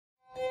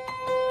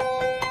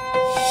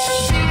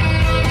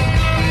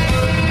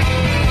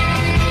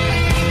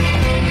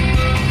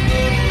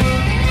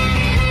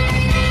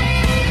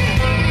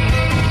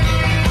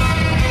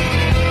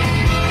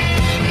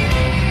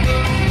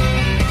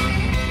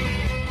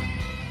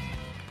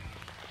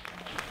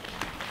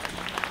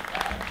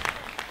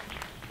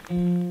Your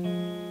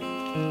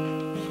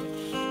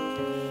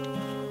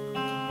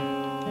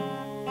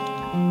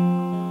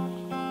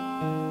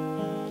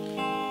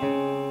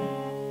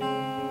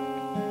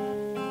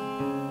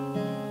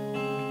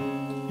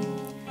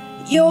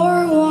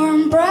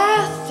warm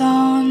breath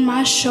on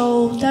my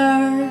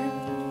shoulder,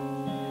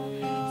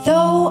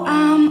 though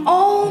I'm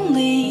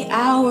only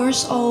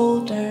hours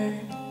older.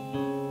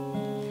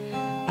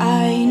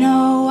 I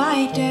know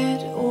I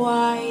did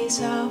wise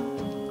up.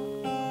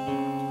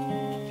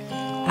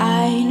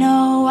 I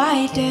know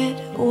I did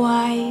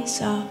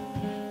wise up.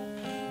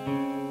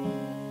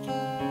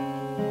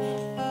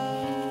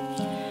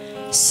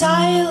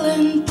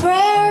 Silent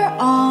prayer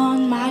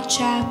on my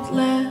chapped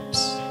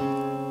lips,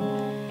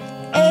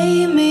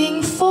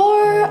 aiming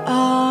for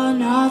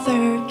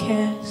another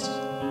kiss.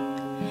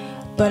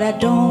 But I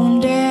don't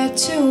dare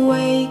to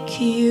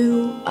wake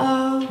you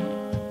up.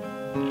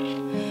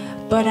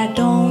 But I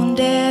don't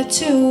dare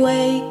to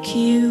wake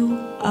you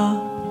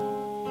up.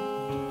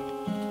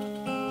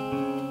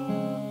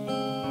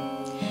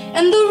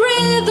 And the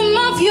rhythm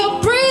of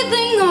your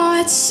breathing, oh,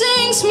 it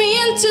sings me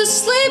into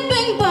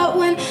sleeping. But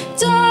when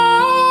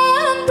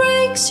dawn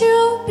breaks,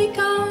 you'll be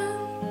gone.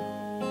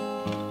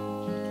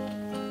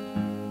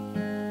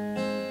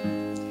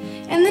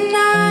 In the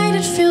night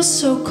it feels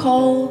so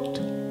cold,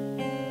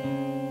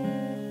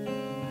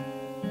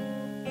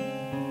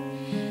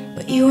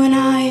 but you and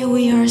I,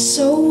 we are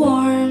so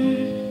warm.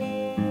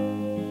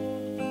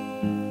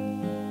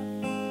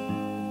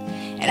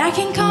 And I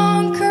can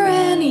conquer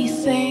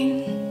anything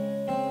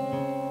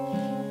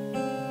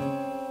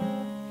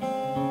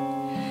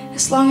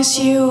as long as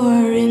you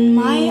are in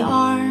my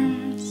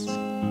arms.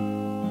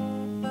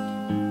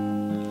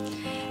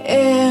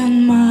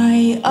 In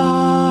my arms,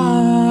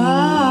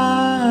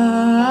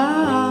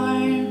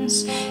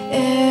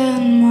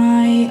 in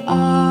my arms.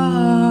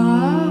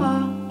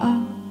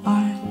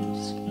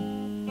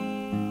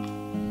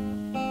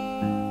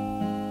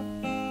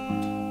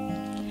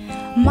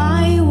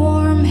 My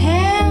warm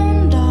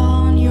hand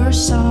on your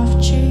soft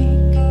cheek,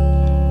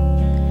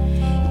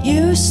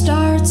 you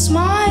start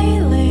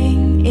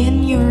smiling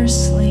in your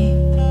sleep.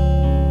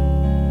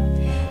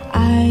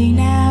 I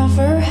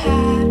never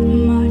had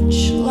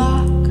much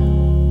luck,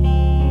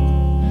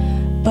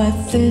 but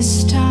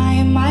this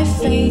time my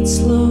fate's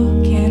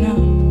looking up.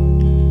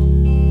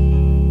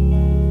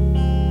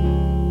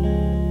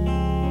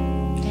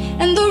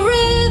 And the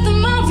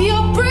rhythm of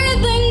your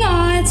breathing,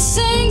 oh, it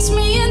sings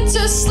me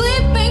into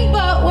sleeping.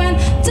 But when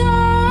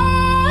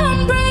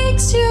dawn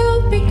breaks,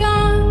 you'll be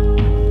gone.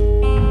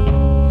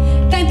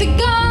 Thank the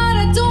God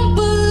I don't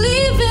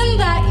believe in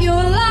that you're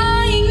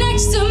lying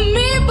next to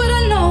me. But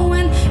I know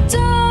when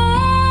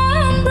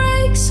dawn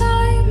breaks,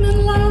 I'm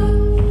in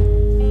love.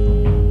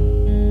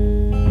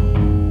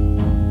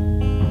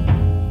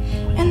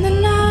 And the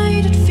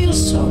night, it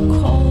feels so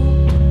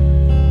cold,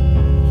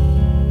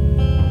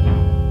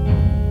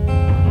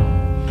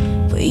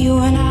 but you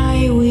and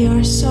I, we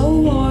are so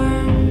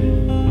warm.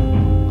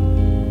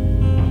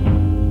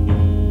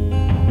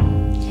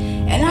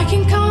 And I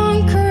can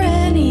conquer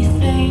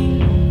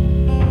anything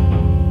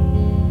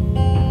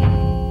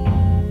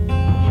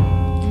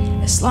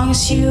as long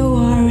as you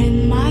are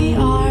in my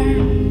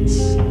arms.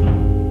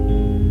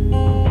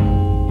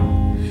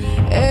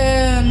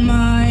 In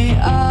my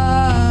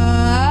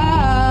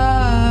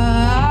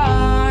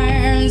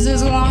arms,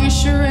 as long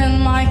as you're in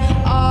my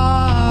arms.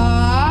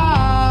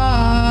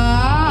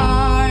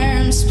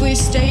 Please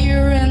stay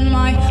here in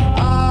my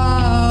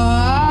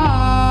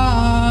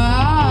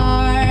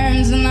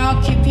arms, and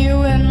I'll keep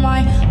you in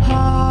my heart.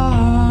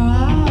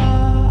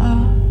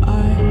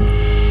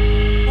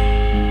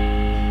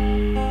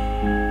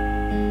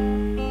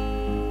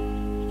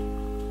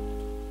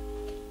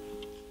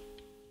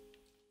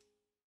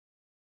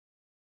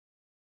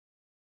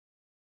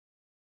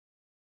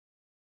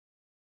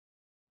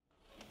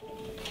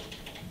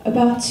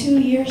 About 2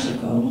 years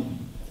ago,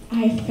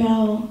 I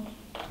fell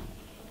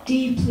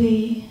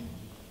deeply,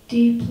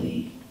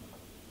 deeply,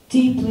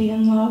 deeply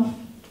in love.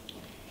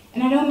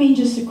 And I don't mean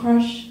just a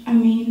crush, I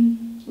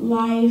mean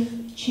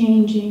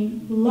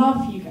life-changing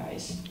love, you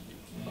guys.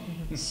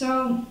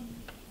 So,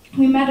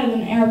 we met at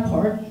an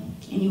airport,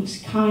 and he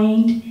was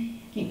kind, and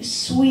he was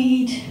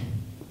sweet,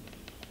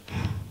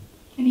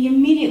 and he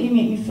immediately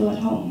made me feel at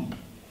home.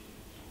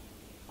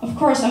 Of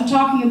course, I'm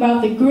talking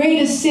about the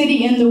greatest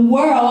city in the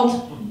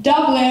world,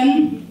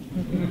 Dublin.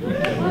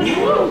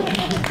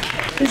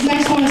 This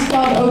next one is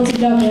called Ode to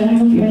Dublin. I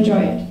hope you enjoy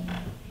it.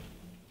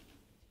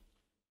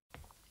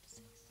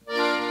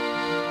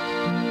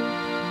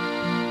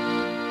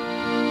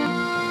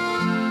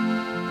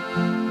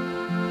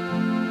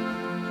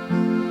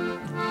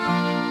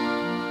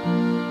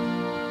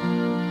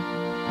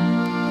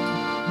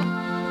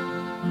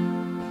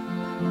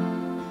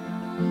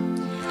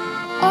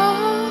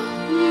 Oh,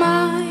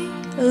 my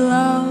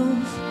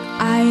love,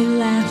 I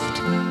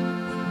left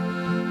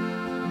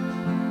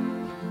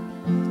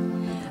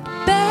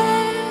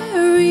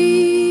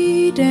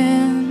buried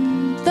in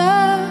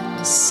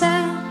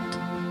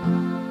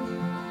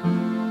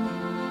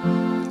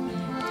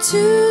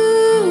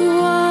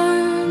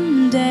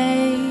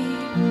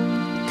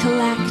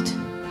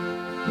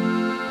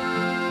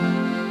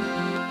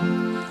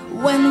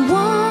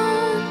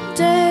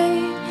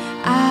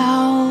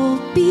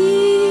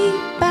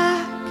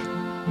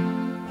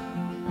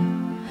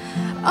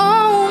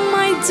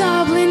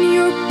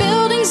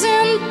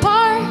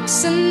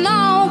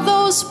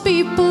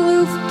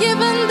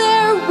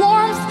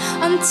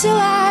until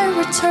I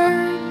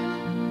return.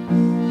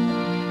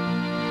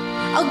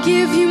 I'll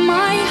give you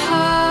my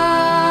heart.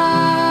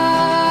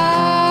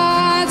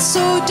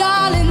 So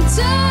darling,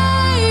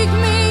 take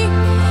me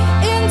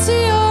into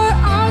your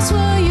arms.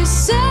 Will you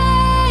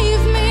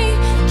save me?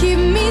 Keep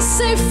me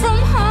safe from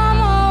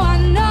harm. Oh, I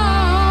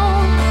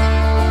know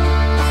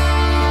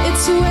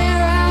it's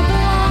where I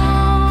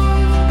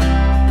belong.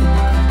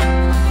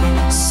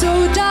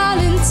 So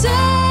darling,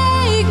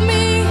 take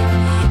me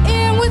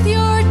in with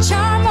your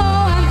charm.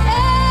 Oh, I'm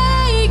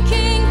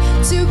aching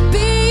to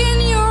be in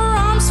your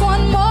arms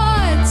one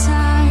more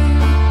time.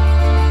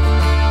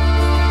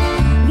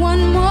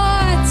 One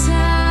more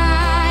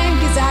time,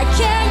 'cause I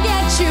can't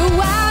get you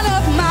out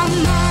of my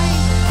mind.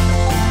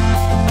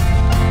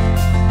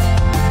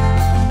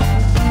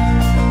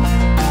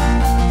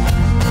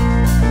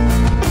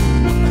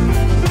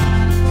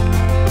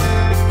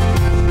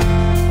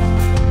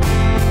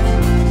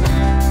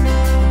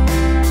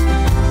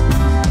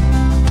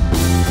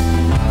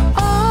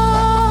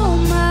 Oh,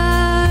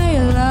 my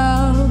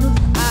love,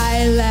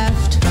 I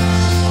left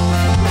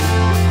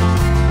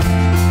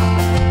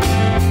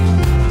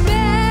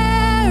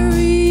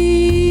buried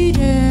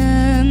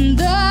in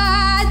the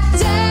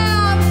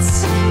depths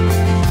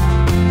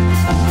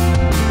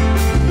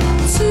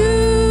to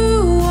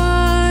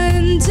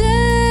one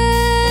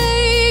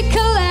day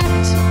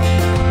collect.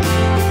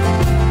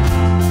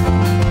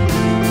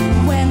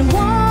 When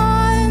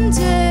one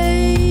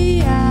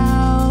day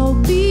I'll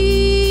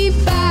be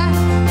back.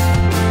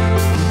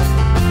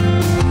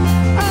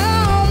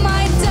 Oh,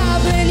 my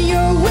Dublin,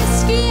 your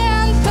whiskey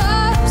and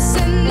pubs,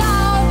 and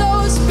all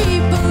those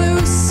people who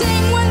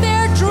sing when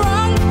they're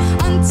drunk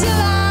until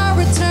I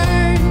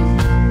return.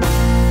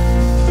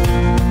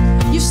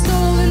 You've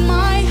stolen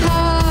my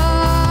heart.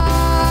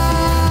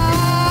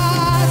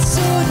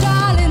 So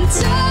darling,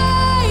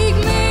 take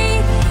me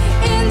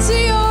into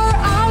your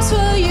arms.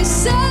 Will you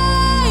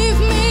save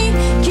me?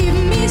 Keep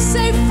me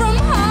safe from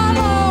harm.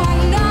 Oh, I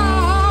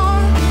know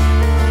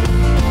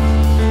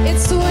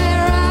it's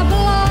where I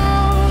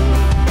belong.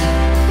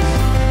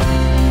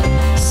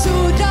 So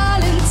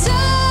darling,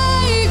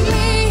 take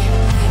me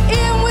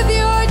in with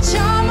your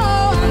charm.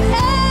 Oh, I'm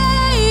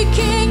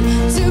aching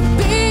to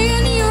be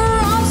in your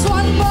arms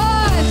one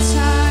more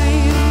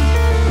time.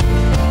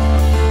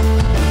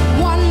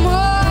 One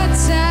more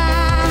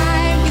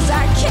time, 'cause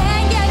I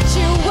can't get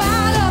you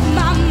out of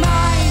my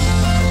mind.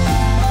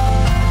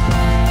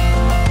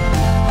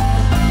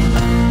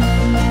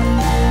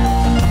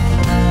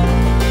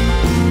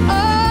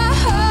 Oh,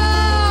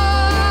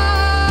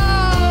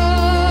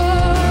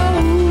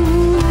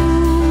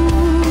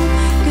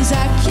 'cause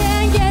I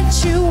can't get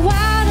you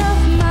out of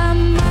my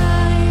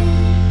mind.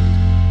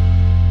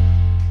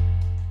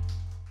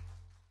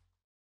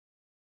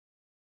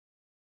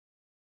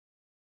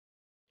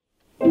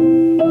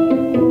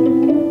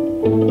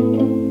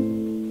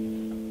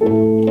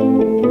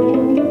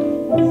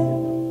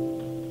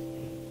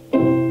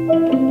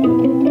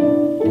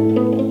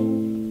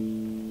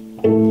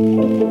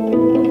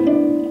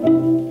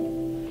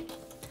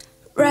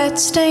 Red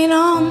stain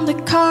on the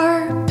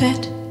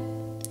carpet,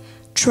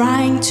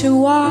 trying to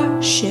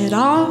wash it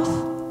off.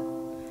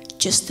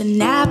 Just a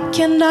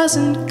napkin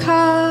doesn't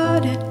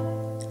cut it,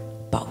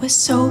 but with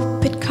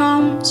soap it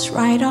comes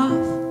right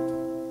off.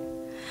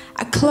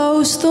 I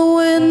closed the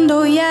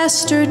window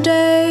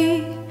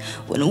yesterday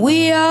when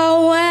we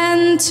all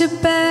went to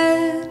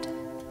bed.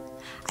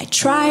 I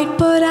tried,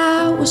 but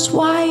I was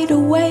wide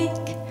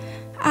awake.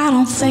 I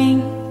don't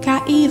think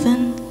I even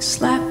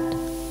slept.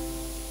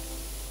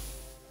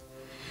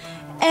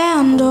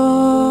 And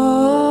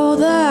all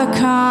the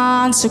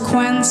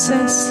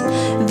consequences,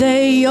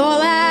 they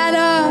all add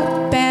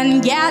up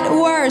and get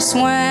worse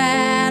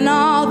when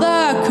all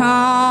the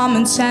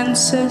common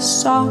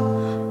senses all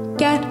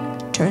get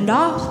turned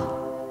off.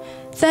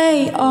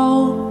 They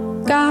all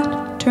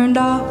got turned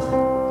off.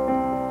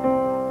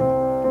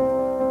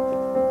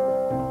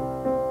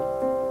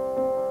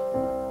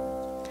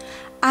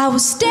 I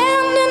was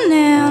standing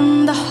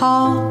in the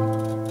hall,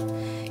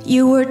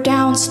 you were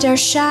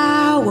downstairs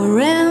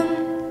showering,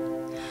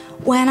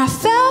 when I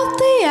felt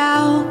the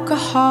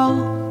alcohol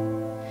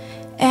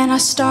and I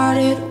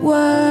started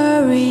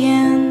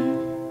worrying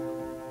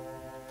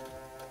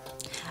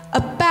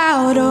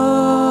about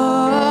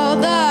all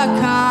the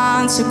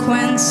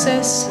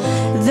consequences.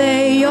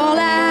 They all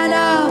add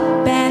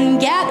up and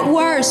get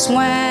worse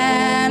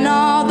when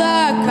all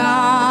the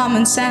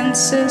common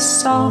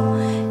senses all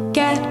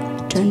get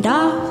turned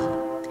off.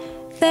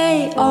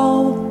 They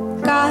all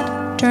got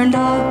turned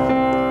off.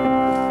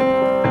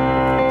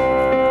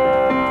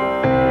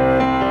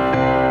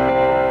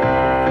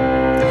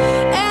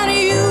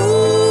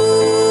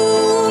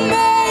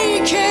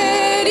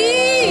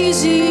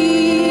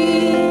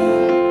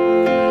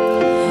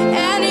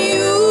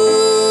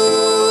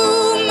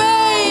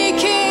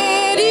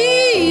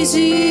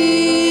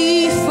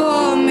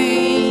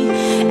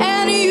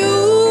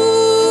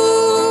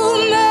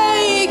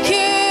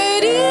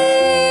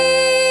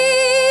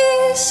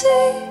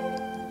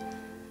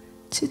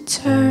 to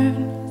turn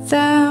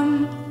them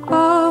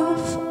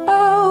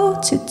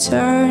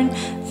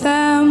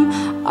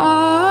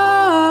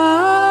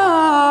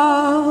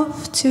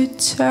to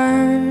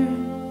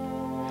turn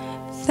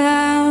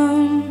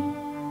them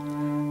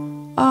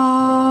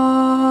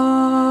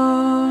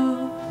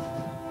off.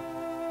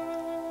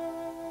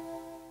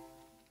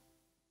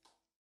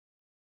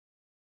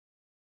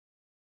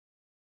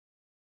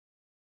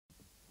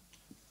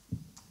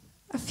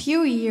 A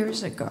few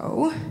years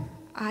ago,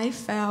 I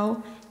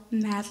fell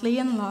madly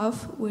in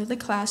love with a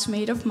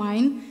classmate of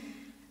mine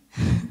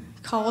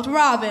called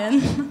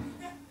Robin.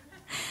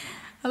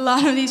 A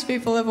lot of these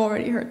people have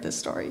already heard this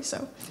story,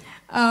 so.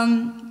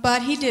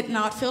 But he did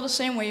not feel the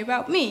same way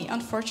about me,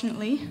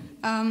 unfortunately.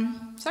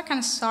 So that kind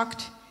of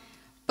sucked.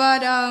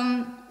 But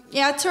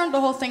yeah, I turned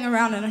the whole thing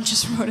around and I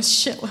just wrote a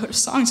shitload of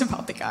songs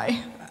about the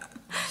guy.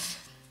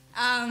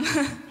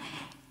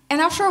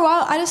 And after a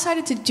while, I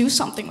decided to do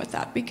something with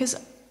that because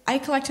I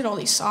collected all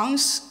these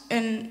songs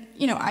and,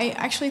 you know, I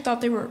actually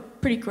thought they were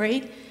pretty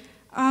great.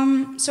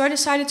 So I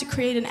decided to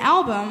create an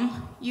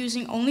album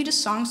using only the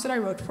songs that I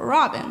wrote for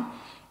Robin.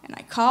 And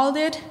I called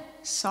it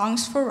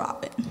Songs for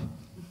Robin.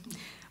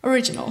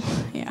 Original,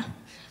 yeah.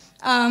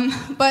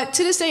 But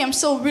to this day, I'm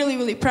still really,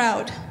 really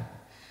proud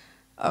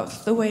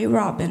of the way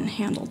Robin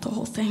handled the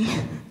whole thing.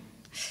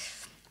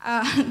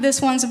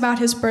 This one's about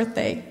his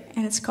birthday,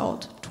 and it's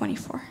called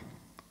 24.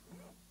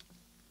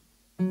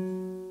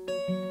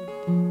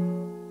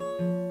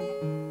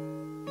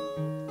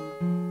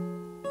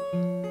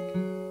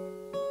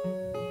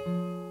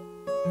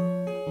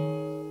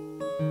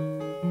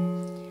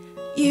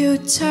 You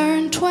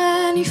turned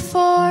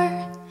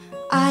 24,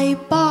 I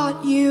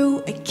bought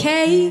you a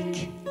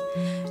cake.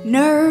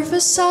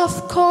 Nervous,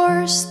 of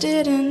course,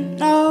 didn't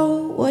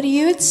know what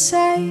you'd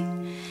say.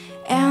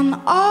 And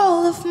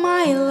all of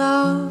my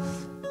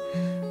love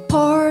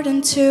poured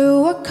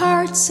into a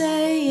card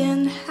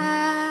saying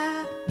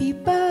happy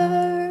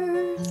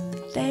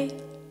birthday.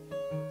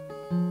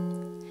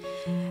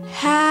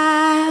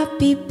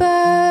 Happy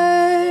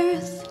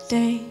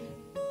birthday.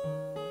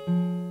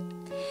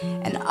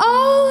 And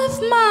all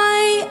of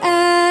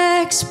my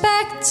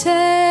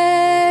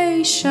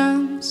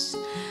expectations,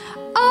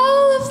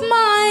 all of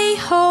my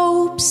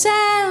hopes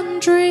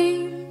and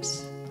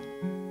dreams,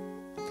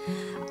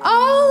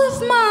 all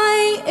of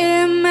my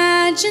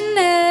imagination,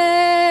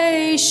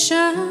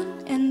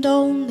 and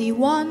only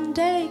one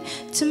day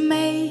to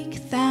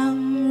make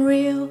them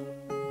real.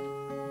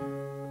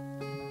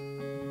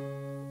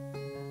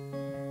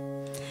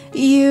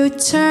 You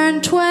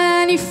turned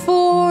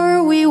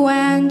 24, we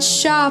went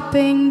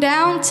shopping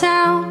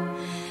downtown,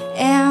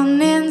 and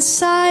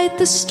inside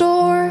the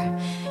store,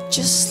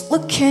 just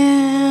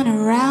looking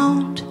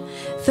around,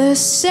 the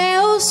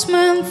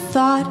salesman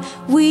thought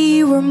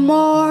we were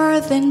more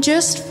than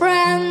just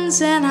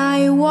friends, and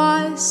I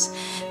was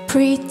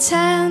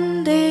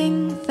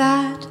pretending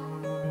that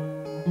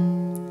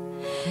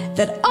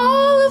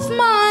all of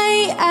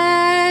my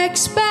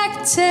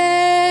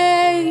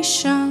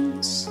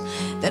expectations,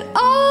 that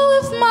all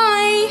of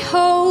my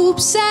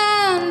hopes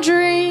and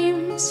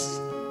dreams,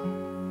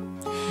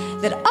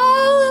 that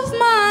all of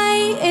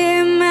my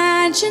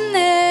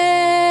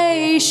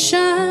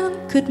imagination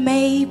could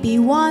maybe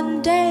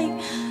one day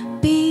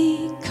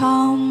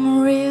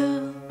become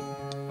real.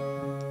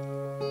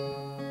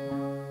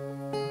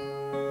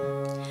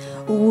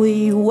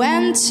 We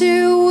went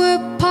to a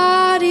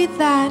party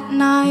that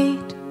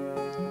night,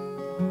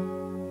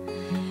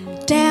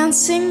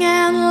 dancing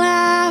and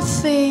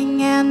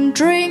laughing and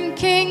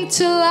drinking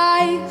to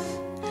life.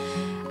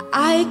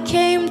 I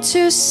came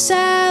to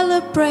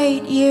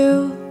celebrate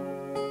you.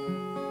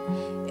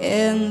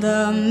 In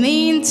the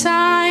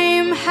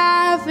meantime,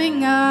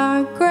 having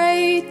a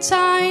great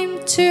time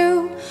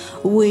too.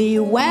 We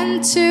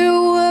went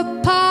to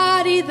a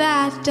party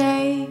that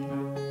day.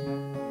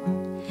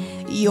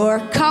 Your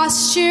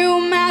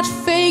costume had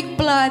fake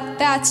blood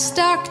that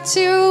stuck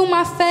to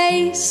my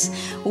face.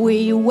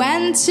 We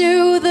went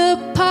to the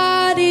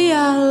party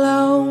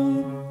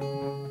alone,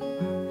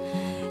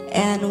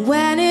 and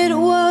when it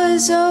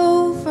was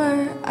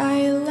over,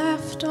 I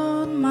left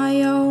on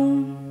my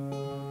own.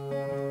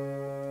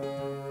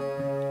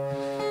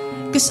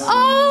 'Cause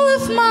all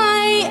of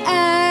my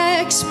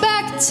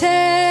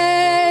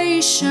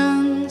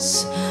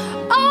expectations,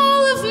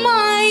 all of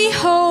my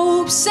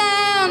hopes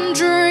and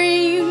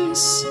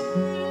dreams,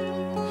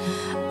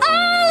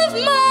 all of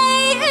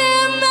my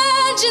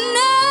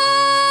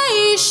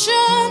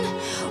imagination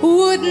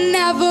would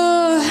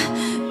never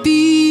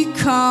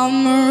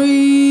become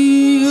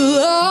real.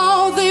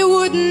 Oh, they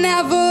would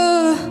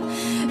never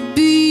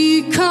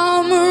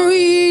become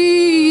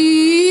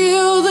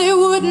real. They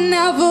would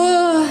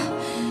never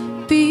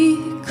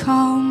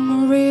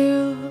become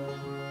real.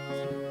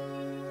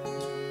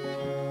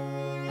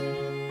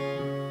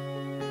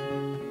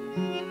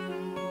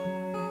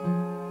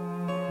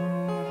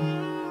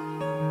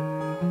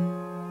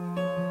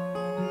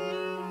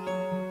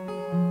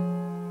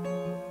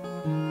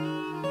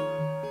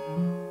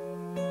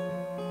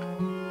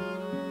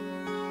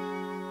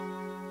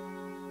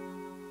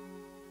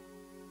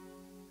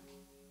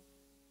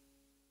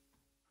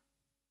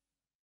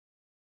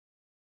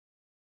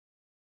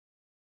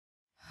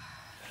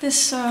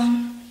 This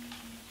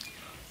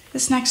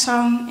This next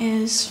song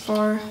is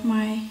for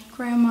my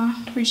grandma,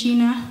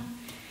 Regina.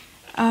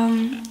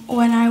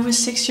 When I was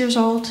 6 years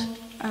old,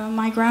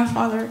 my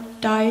grandfather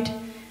died.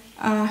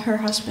 Her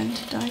husband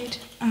died.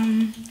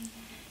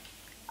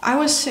 I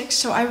was 6,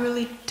 so I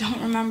really don't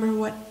remember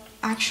what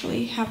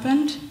actually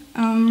happened.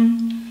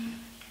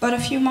 But a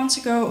few months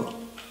ago,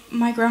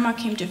 my grandma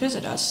came to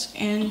visit us,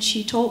 and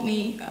she told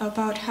me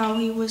about how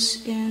he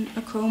was in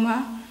a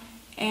coma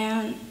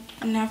and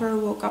never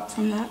woke up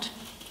from that.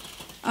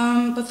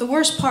 But the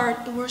worst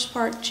part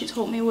she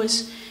told me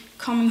was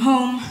coming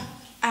home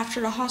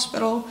after the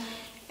hospital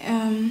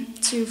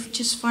to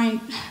just find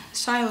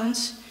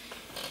silence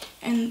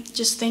and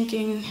just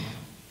thinking,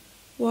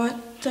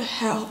 what the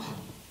hell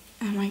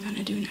am I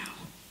gonna do now?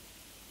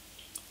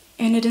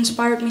 And it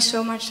inspired me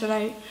so much that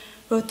I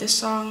wrote this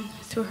song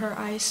through her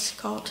eyes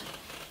called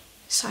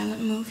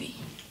Silent Movie.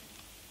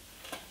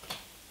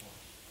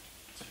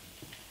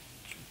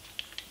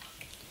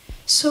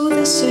 So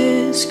this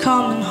is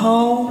coming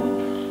home.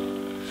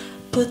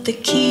 Put the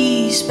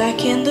keys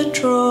back in the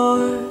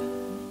drawer.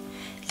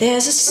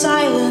 There's a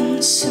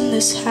silence in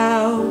this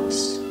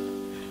house,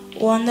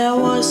 one that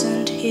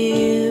wasn't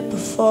here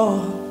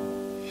before.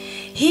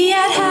 He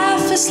had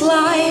half his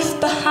life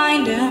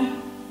behind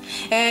him,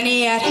 and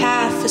he had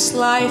half his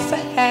life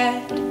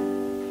ahead.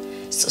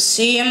 Still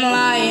see him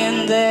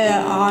lying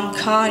there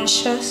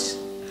unconscious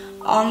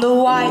on the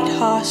white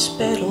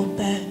hospital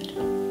bed.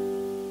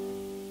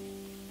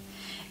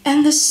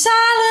 And the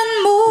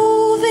silent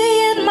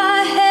movie in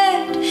my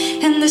head,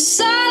 and the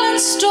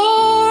silent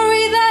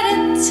story that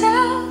it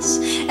tells,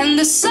 and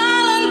the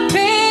silent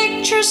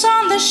pictures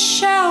on the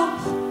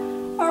shelf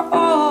are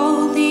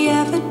all the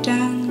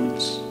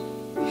evidence.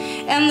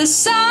 And the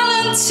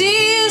silent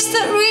tears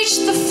that reach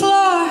the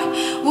floor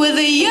with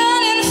a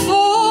yearning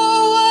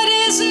for what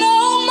is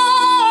no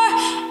more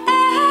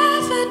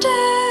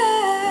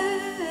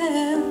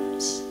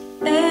evidence,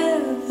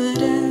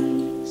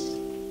 evidence.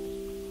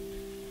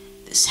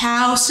 This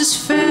house is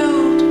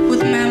filled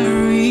with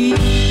memories.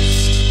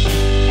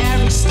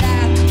 Every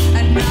step,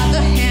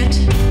 another hit.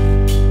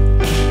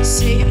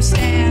 See him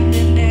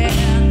standing there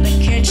in the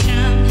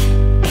kitchen.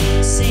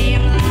 See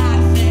him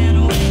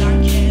laughing with our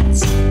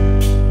kids.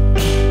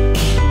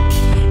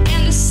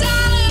 And the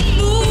silent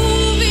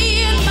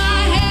movie in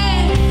my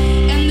head,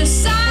 and the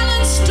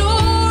silent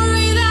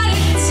story that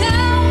it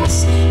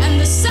tells, and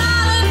the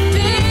silent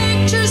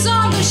pictures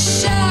on the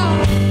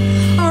shelf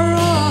are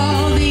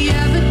all the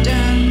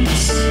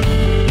evidence.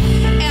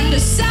 And the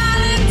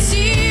silent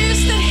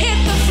tears that hit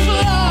the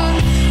floor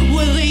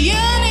with a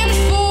yearning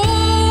for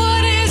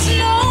what is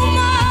no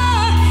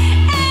more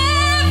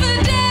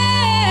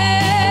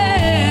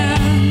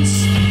evidence,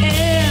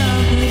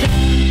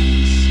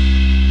 evidence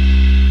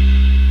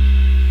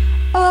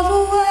of a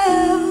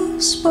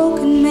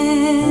well-spoken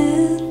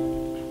man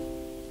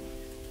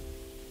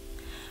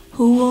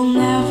who will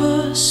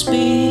never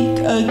speak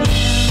again.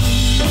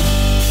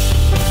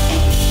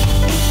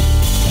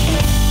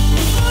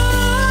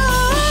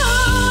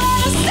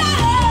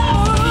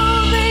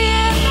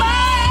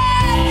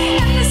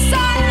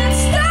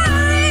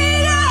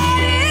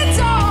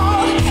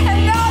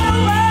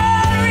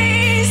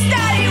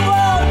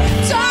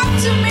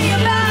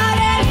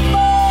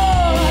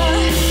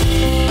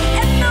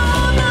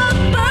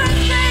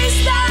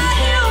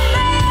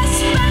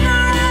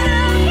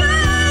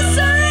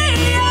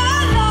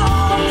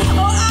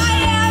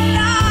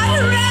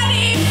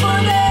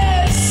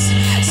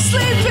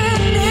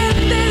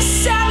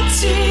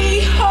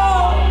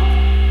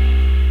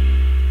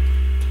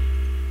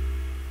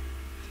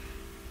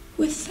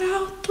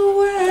 Without the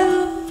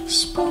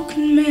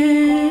well-spoken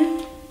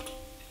man,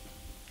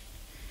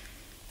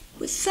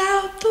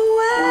 without the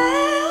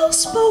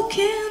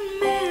well-spoken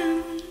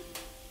man,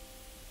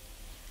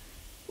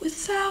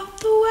 without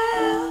the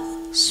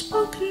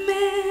well-spoken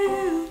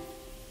man,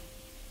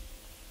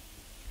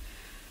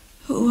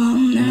 who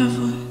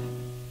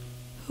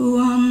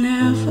I'll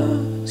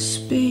never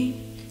speak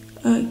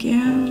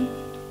again.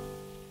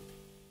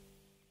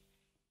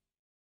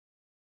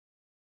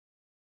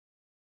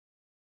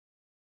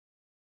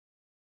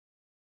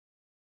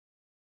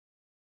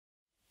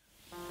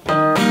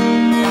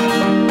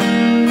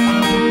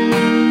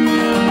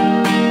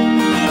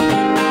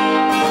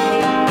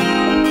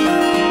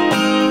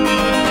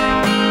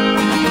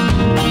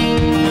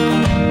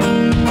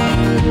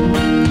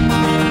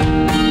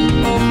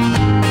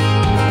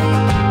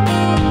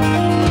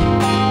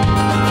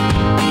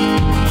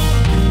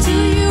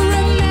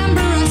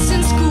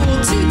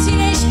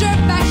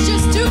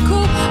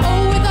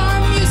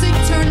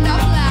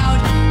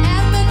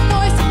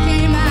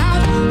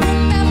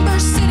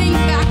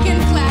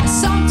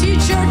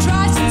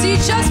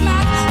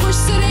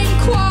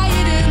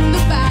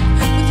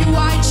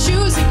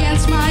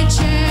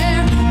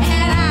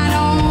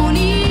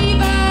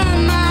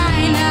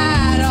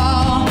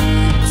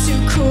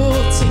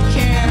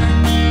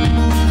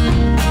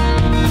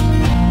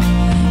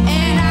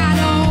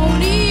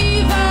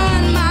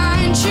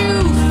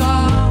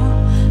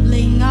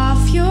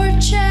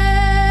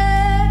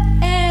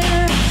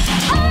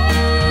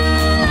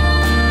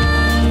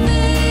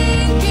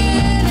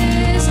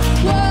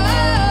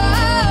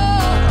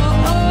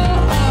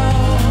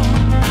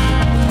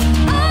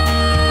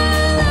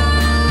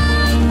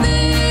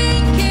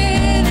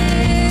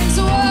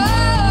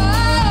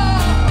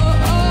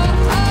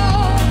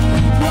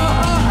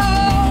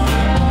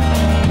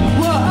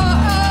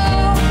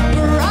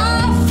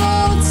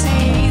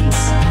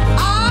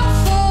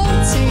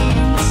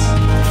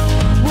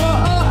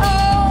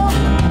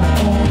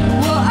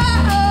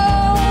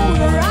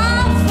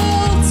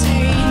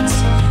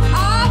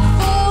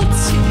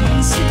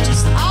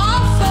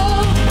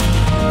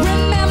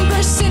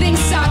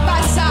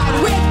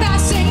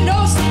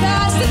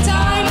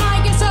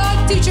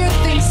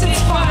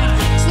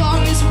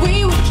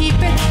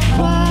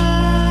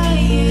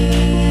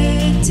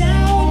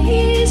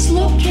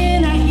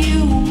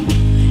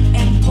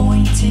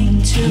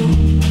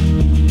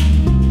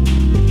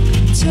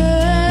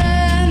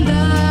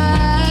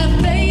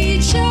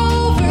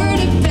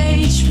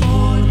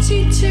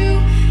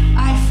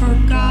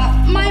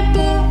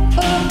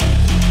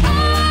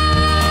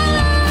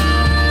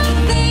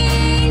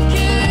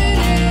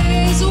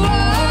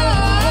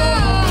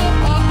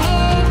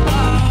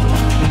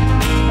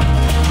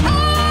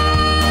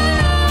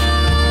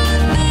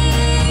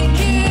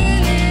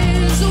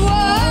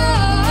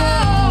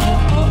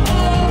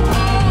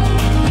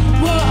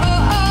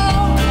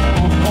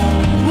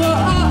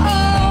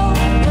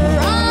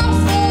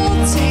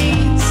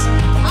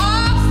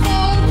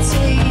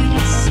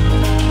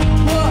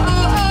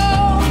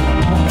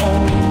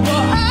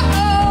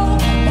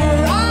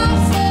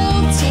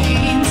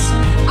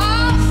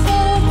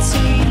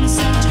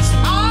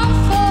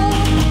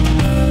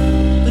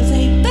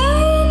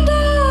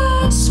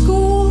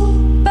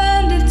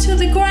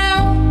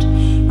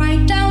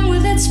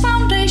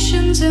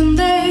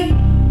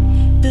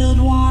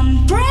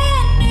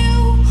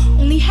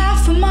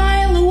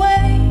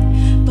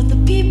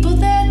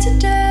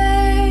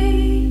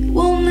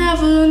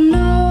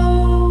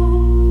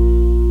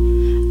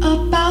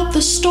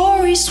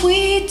 stories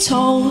we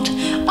told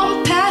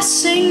on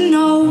passing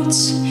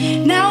notes.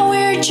 Now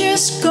we're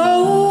just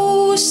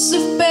ghosts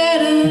of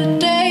better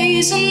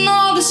days, and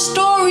all the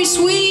stories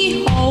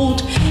we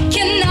hold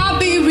cannot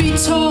be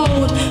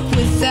retold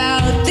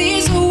without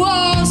these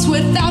walls,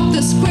 without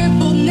the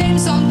scribbled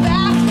names on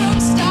bathroom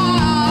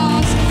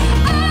stalls.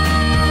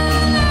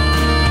 All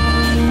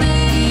I'm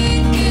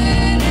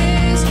thinking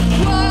is,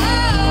 whoa.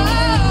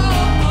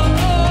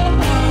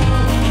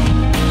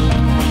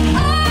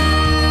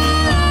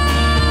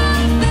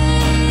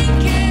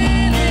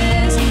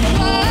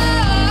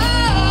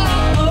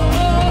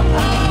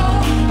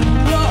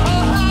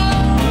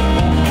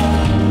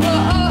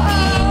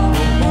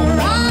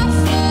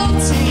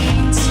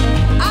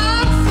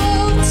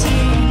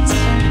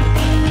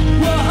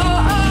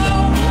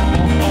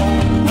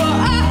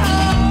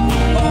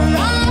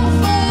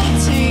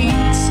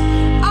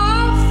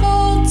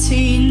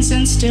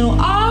 And still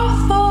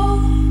awful.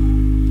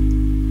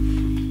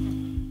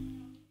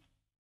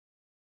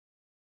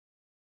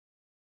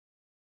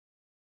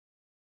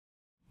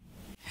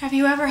 Have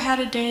you ever had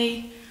a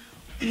day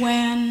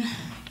when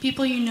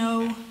people you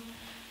know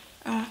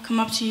come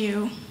up to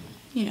you,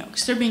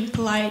 because they're being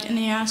polite, and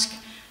they ask,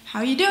 "How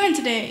are you doing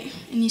today?"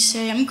 And you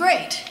say, "I'm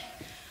great,"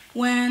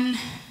 when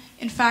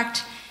in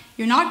fact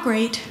you're not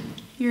great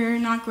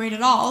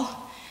at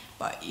all,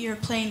 but you're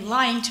plain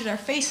lying to their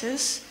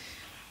faces.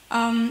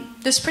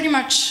 This pretty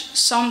much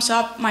sums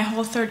up my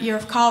whole third year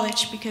of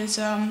college, because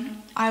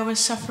I was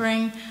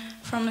suffering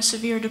from a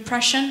severe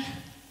depression.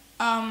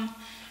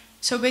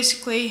 So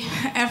basically,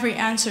 every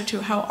answer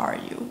to "how are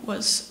you"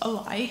 was a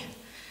lie.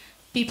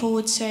 People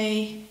would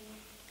say,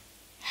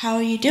 "How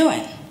are you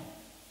doing?"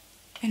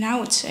 And I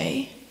would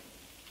say,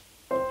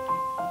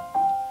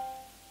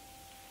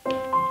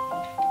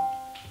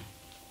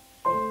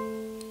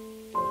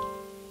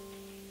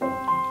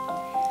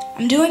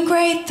 "I'm doing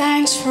great,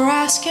 thanks for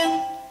asking.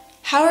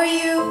 How are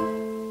you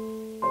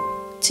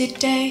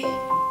today?"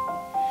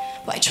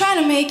 Well, I try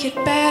to make it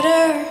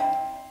better,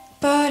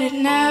 but it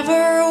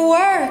never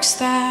works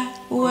that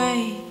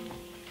way.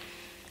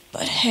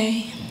 But hey,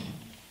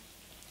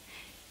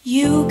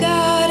 you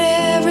got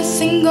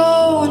everything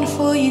going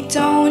for you,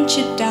 don't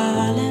you,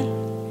 darling?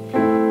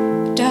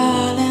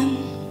 Darling,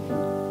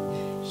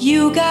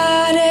 you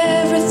got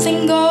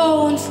everything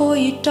going for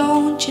you,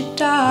 don't you,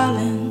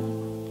 darling?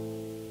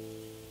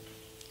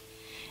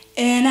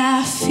 And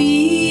I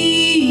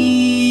feel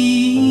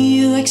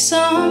like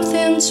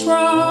something's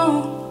wrong,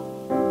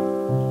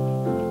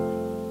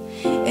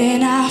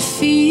 and I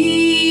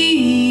feel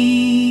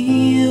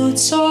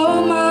it's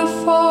all my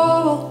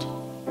fault,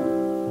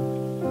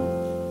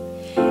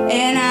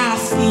 and I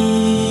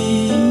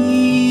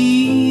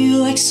feel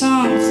like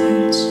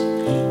something's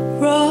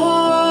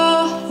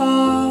wrong.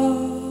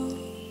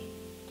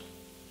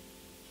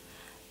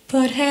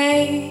 But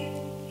hey,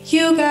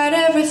 you got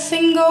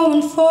everything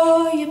going for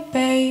you,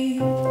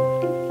 babe.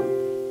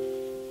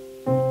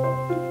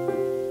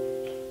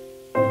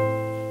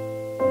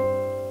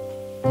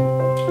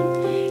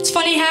 It's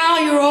funny how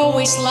you're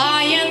always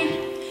lying.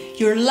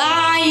 You're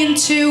lying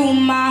to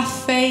my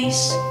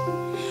face.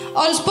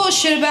 All this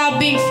bullshit about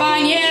being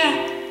fine, yeah,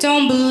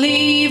 don't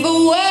believe a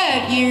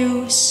word you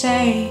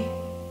say.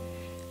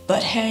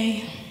 But hey,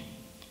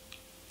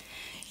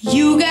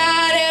 you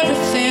got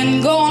everything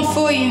going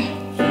for you,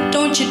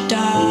 don't you,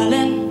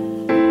 darling?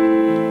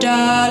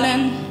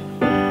 Darling,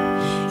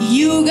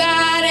 you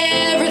got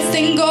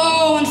everything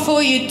going for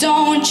you,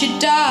 don't you,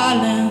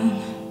 darling?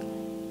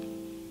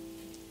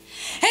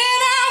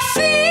 And I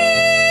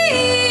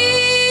feel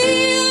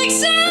like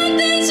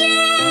something's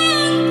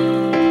wrong,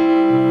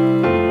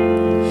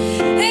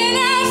 and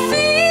I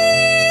feel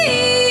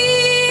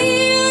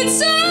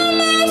it's all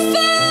my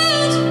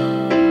fault,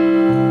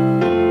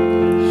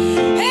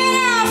 and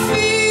I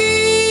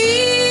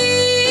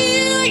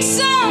feel like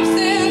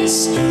something's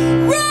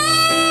wrong.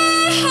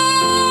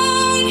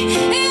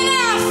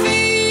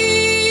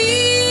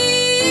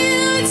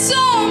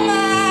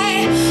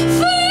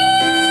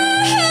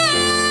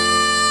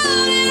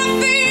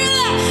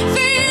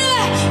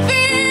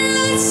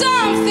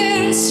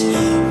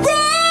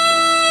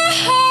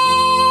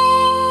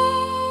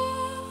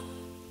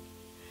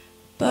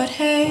 But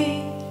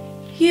hey,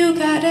 you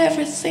got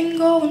everything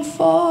going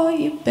for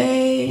you,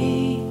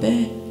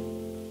 baby.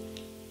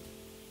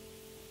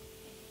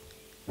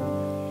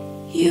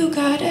 You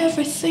got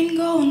everything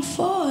going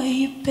for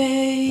you,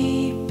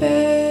 baby.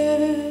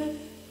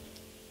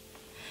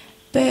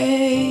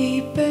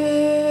 Baby.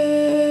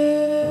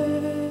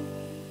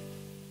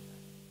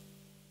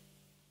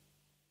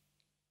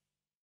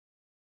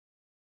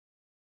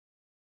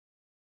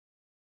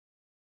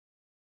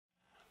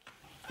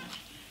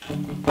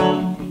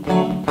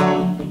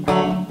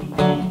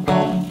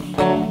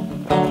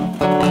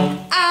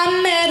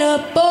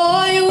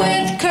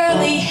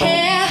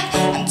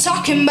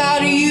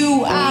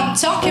 I'm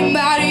talking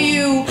about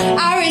you.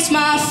 I raised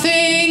my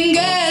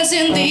fingers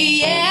in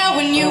the air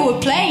when you were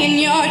playing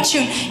your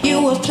tune.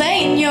 You were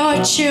playing your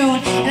a tune.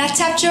 And I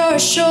tapped your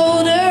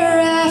shoulder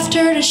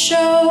after the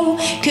show,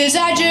 'cause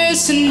I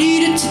just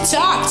needed to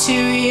talk to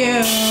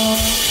you.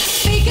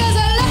 Because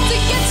I love to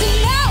get to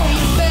know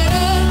you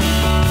better,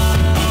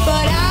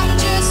 but I'm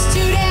just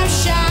too damn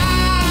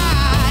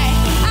shy.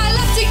 I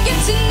love to get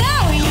to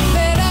know you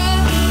better,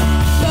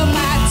 but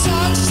my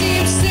tongue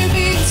seems to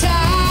be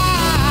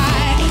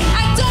tied.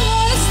 I don't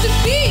want us to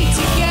be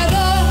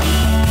together,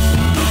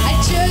 I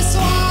just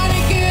want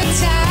a good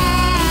time.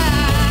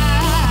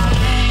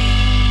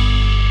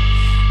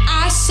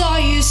 I saw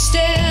you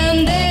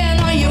standing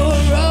on your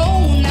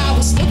own, I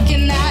was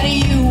looking at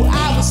you,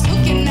 I was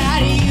looking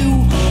at you.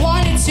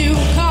 Wanted to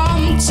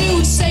come to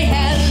say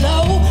hello,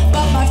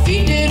 but my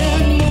feet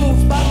didn't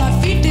move, but my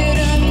feet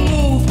didn't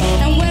move.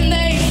 And when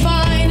they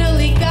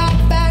finally got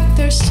back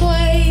their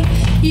sway,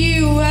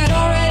 you had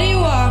already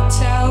walked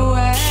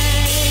away.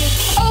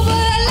 Oh,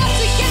 but I'd love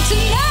to get to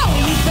know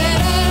you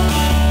better,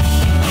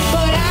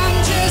 but I'm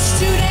just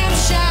too damn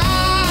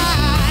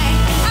shy.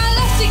 I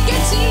love to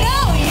get to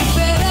know you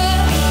better,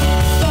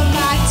 but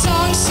my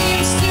tongue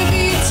seems to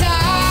be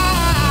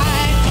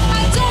tied.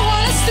 I don't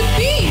want us to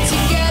be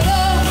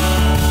together,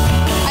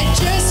 I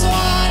just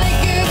want a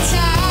good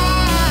time.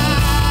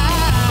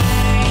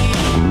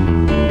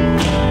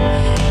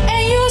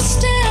 And you're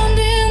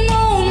standing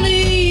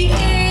only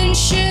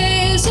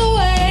inches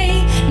away.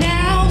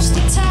 Now's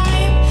the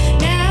time,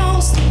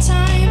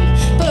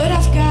 but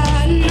I've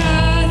got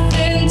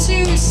nothing to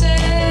say.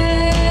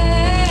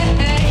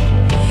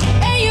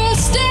 And you're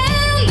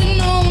standing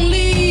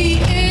only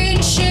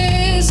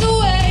inches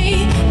away.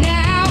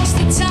 Now's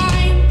the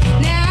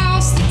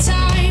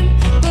time,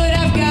 but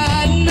I've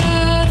got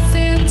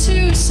nothing to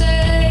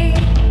say.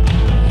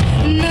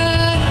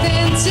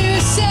 Nothing to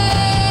say,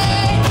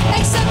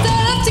 except I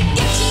love to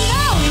get to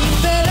know you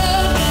better,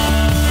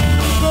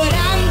 but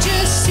I'm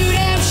just too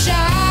damn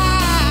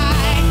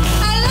shy.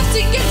 I love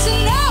to get to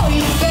know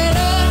you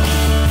better,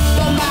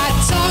 but my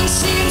tongue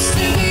seems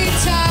to be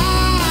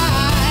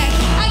tied.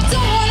 I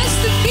don't want us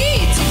to be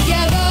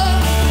together,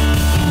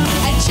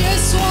 I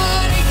just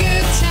want a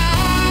good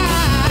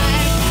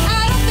time.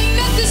 I don't think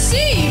that this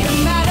even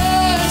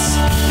matters,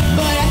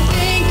 but I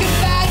think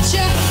about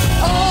you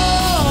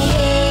all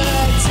the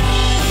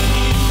time.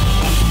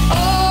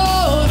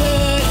 All the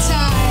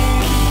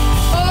time,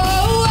 oh,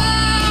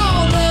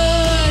 all the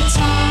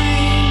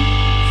time,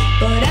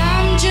 but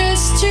I'm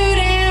just too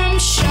damn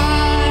shy.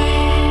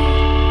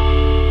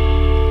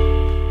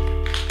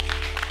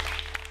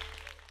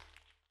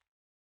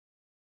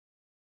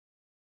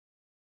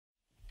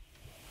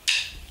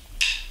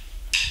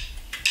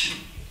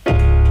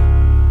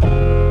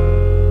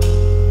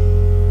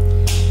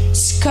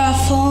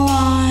 Scuffle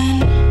on,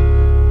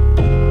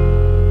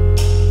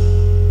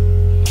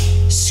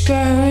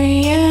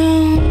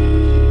 scurrying,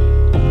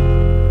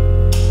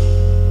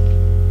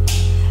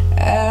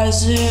 as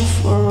if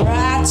we're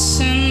rats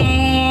in the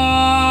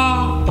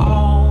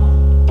wall.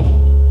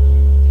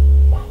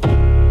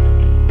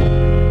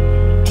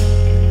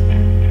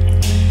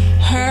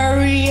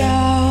 Hurry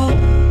up,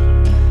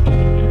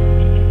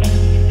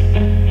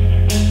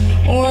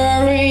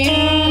 worrying,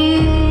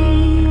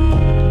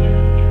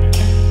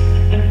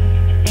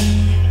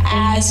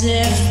 as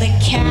if the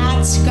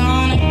cat's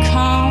gonna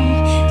come,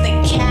 the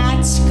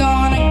cat's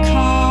gonna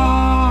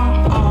come.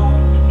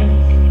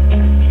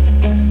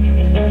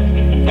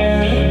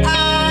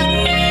 I'd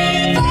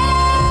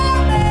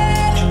revolve,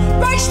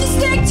 reach the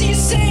stick till you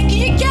sink, and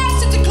you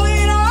cast it to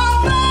clean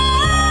off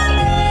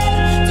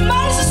burning.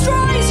 Demolish the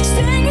straws,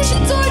 extinguish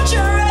and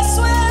torture us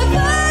with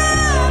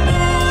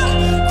vermin.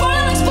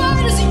 Crawling like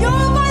spiders in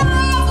your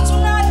violence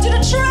will not do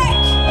the trick.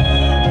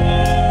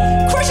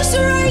 Crush us,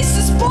 erase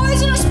this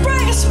poisonous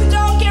spray, so we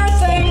don't care a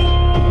thing.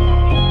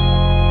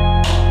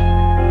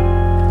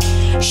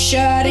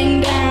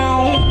 Shutting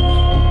down,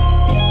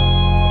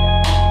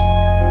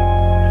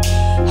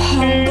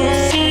 humble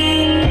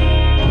thing.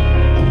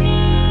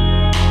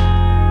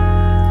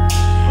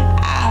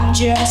 I'm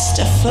just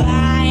a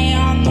fly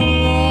on the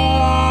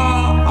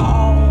wall.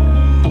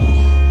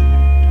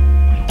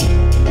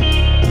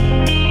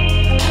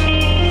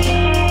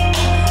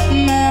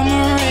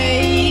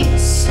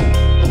 Memories,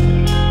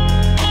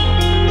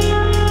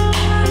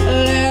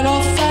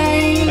 little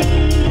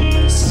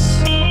things.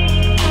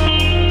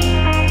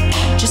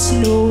 Just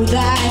know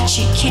that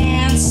you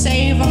can't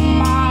save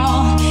them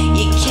all.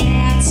 You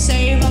can't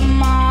save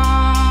them all.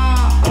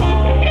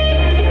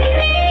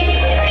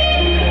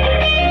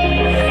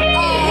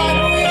 I'd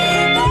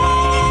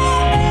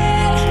revolve,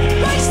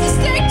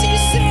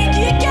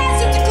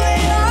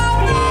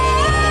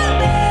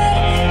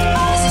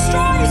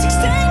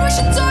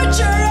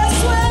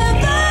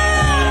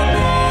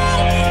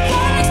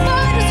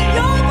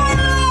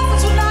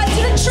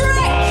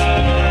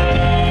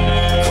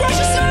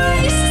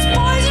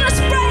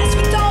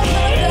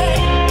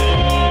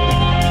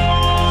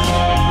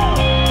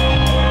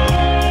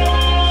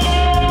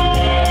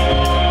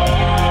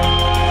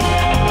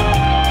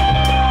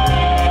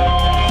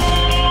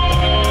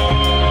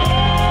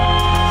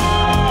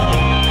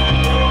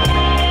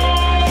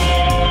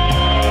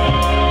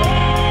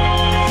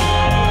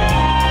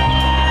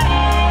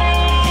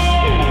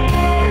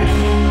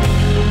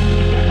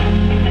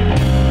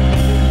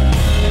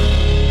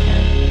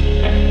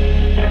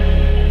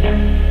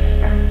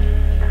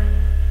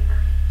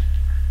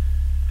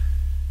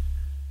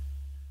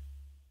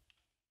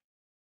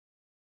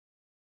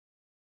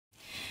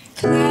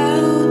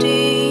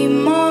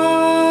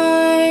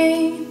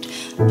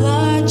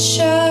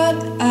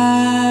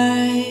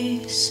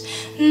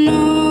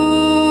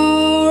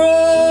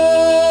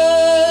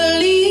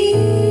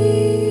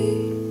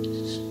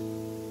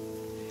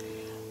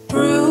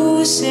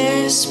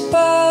 roses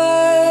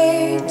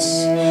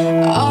bites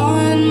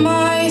on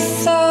my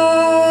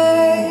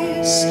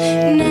thighs,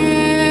 never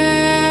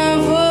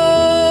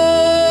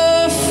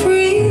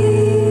free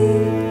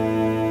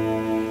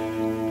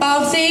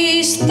of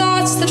these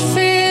thoughts that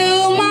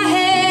fill my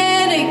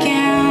head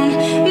again.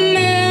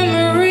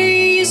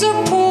 Memories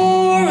are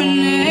pouring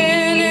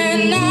in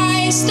and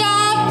I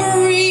stop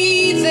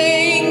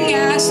breathing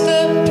as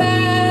the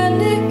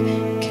panic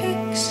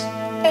kicks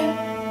in.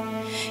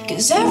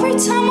 'Cause every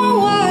time I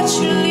watch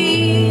you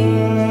leave,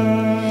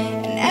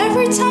 and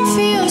every time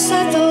feels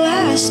like the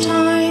last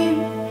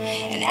time,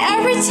 and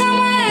every time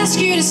I ask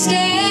you to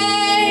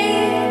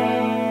stay,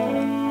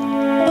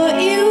 but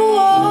you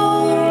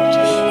won't,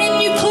 and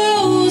you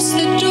close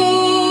the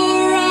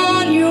door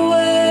on your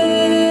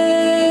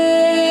way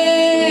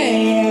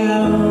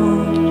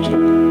out.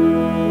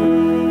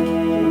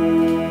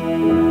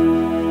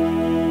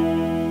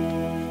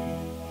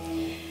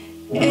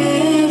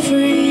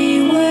 Everywhere,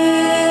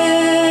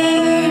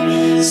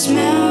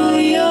 smell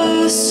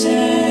your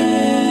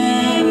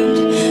scent,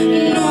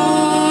 no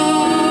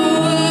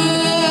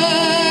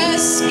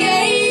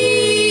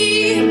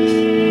escape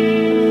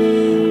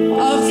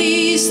of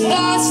these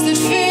thoughts that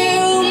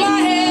fill my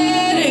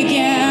head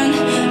again.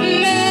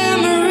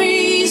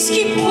 Memories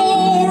keep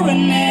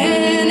pouring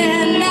in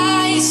and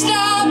I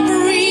stop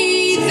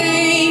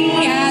breathing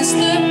as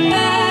the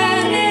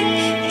panic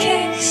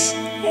kicks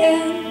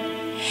in.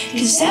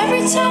 'Cause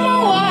every time I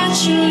watch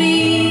you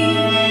leave,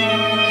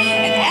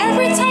 and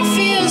every time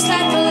feels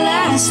like the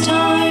last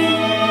time,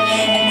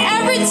 and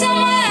every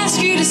time I ask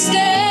you to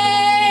stay,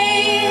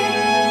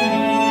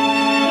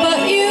 but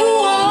you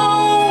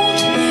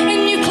won't,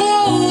 and you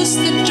close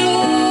the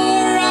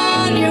door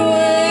on your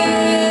way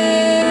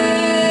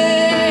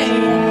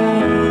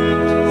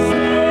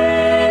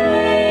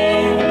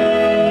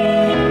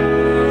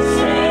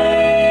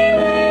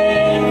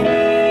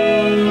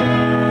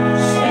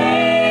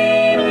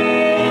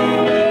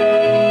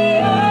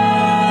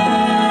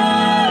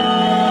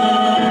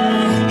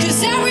Cause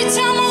every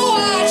time I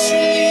watch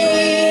you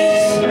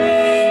leave,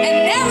 and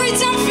every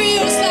time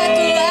feels like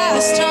the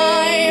last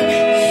time,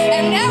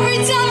 and every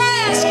time I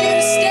ask you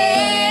to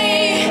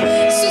stay,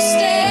 so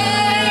stay,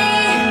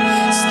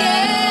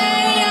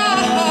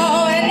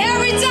 oh, and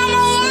every time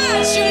I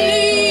watch you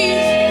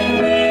leave,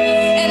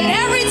 and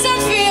every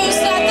time feels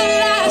like the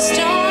last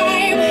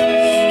time,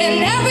 and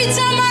every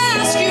time I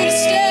ask you to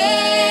stay,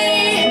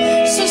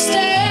 so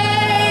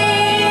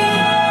stay,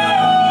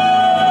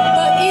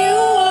 but you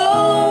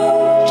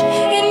won't,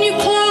 and you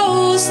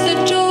close the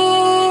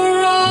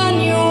door on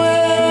your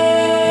way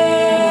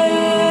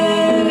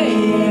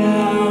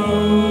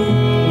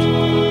out.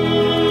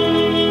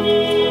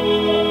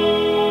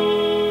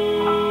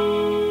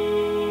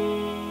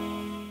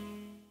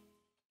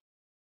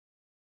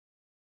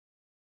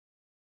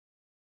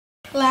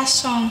 Last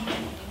song.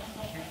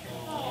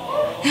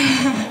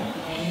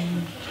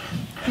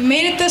 We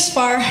made it this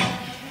far.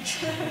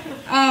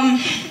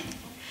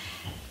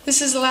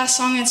 This is the last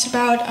song. It's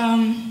about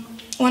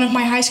one of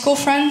my high school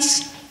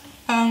friends.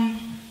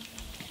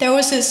 There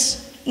was this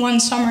one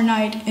summer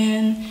night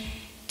in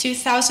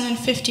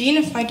 2015,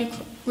 if I do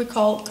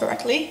recall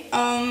correctly.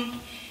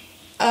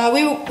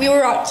 We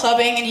were out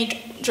clubbing and he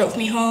drove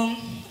me home.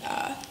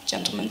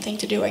 Gentleman thing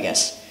to do, I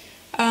guess.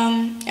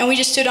 And we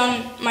just stood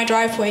on my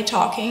driveway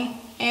talking.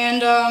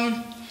 And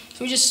so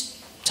we just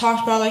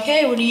talked about like,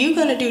 hey, what are you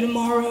gonna do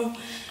tomorrow?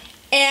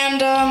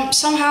 And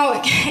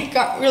somehow it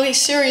got really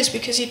serious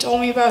because he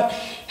told me about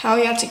how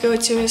he had to go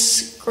to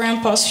his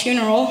grandpa's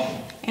funeral.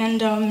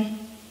 And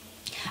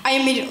I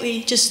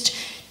immediately just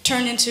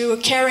turned into a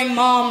caring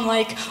mom,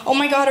 like, oh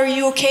my God, are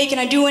you okay? Can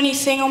I do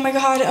anything? Oh my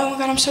God,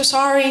 I'm so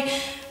sorry.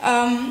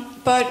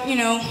 But you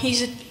know,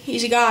 he's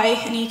a guy,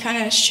 and he kind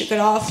of shook it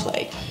off,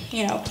 like,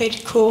 you know, played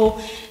it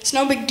cool. It's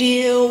no big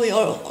deal. We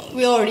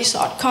already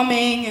saw it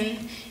coming,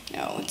 and you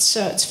know,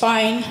 it's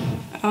fine.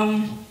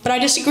 But I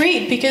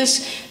disagreed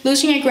because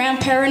losing a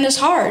grandparent is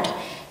hard.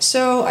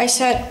 So I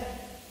said,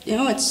 you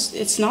know,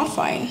 it's not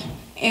fine.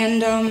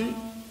 And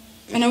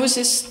it was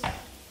this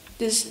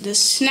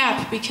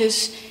snap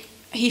because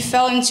he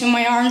fell into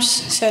my arms,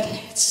 said,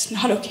 it's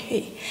not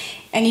okay,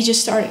 and he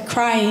just started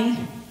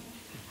crying.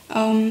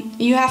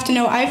 You have to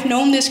know, I've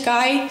known this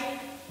guy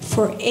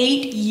for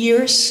 8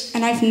 years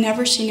and I've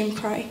never seen him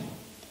cry.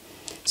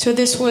 So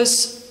this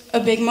was a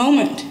big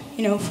moment,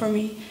 you know, for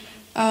me.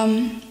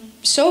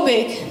 So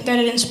big that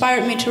it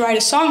inspired me to write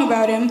a song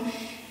about him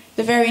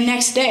the very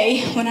next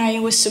day when I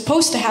was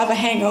supposed to have a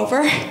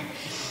hangover.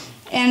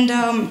 And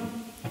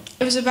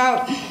it was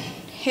about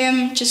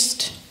him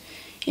just,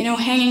 you know,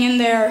 hanging in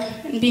there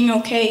and being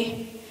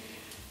okay.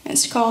 And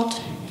it's called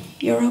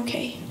You're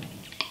Okay.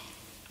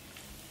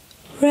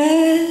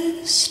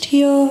 Rest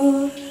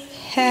your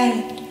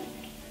head,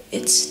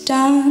 it's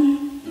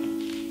done.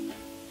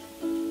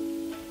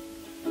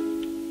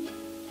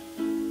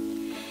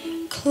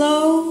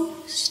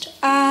 Closed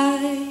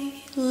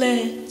eyelids,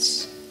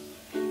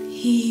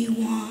 he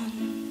won.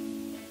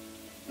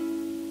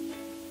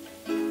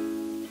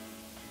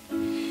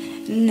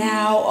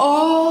 Now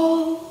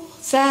all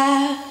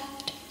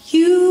that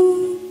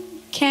you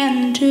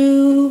can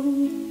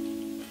do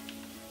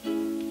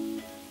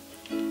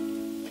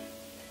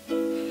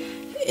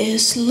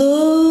is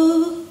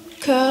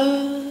look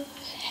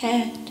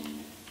ahead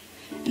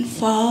and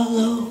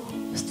follow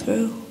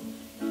through.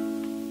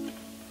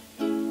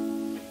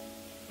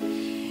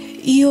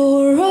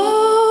 You're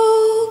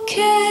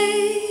okay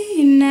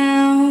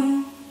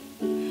now,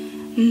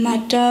 my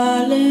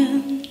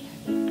darling,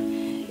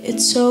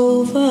 it's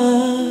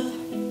over.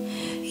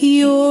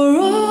 You're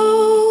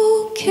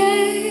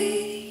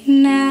okay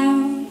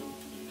now,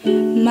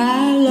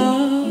 my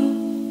love.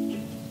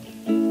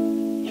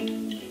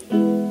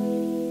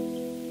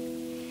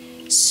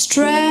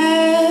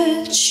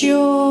 Stretch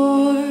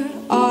your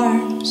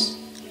arms,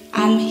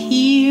 I'm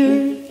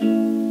here.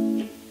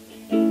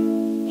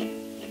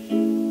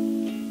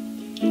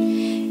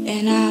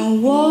 And I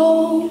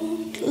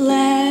won't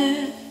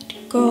let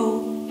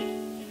go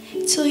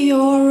till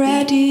you're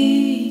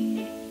ready.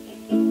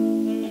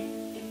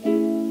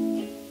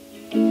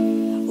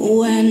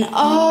 When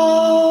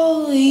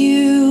all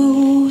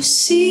you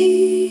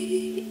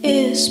see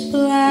is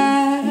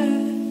black,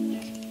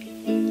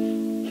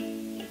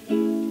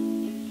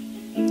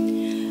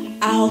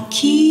 I'll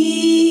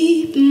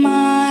keep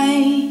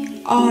my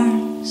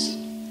arms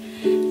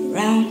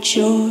around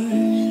your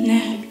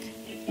neck.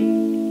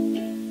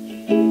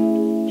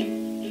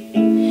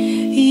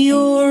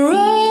 You're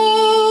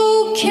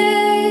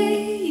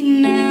okay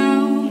now,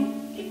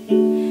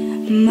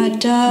 my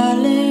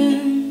darling,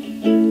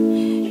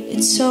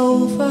 it's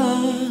over.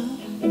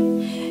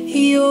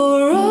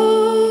 You're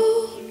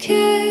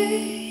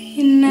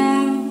okay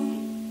now,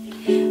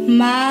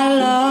 my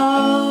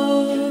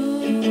love.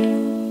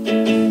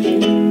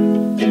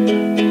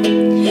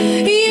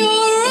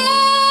 You're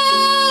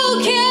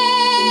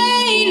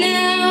okay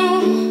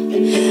now,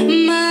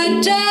 my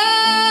darling,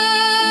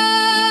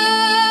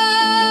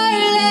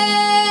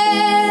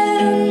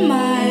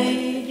 my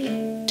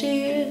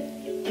dear,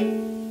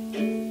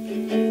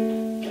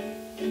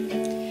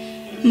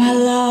 my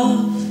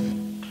love.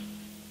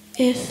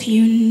 If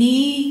you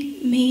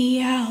need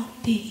me, I'll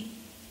be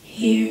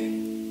here.